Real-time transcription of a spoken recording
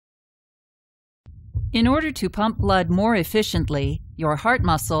In order to pump blood more efficiently, your heart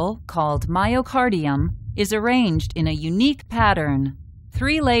muscle, called myocardium, is arranged in a unique pattern.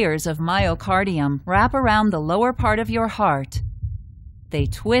 3 layers of myocardium wrap around the lower part of your heart. They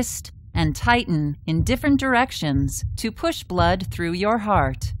twist and tighten in different directions to push blood through your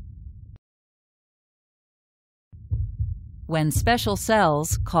heart. When special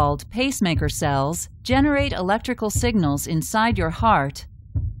cells, called pacemaker cells, generate electrical signals inside your heart,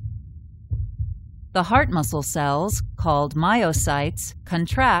 the heart muscle cells, called myocytes,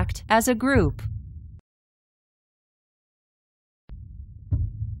 contract as a group.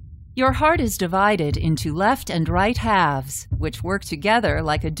 Your heart is divided into left and right halves, which work together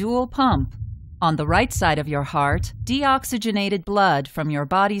like a dual pump. On the right side of your heart, deoxygenated blood from your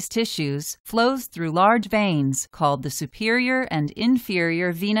body's tissues flows through large veins called the superior and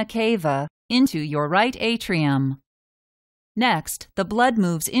inferior vena cava into your right atrium. Next, the blood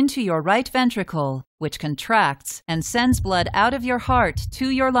moves into your right ventricle, which contracts and sends blood out of your heart to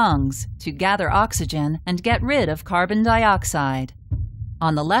your lungs to gather oxygen and get rid of carbon dioxide.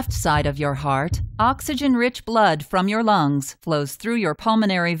 On the left side of your heart, oxygen-rich blood from your lungs flows through your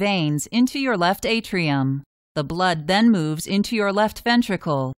pulmonary veins into your left atrium. The blood then moves into your left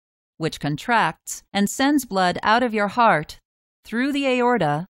ventricle, which contracts and sends blood out of your heart through the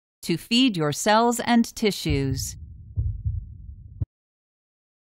aorta to feed your cells and tissues.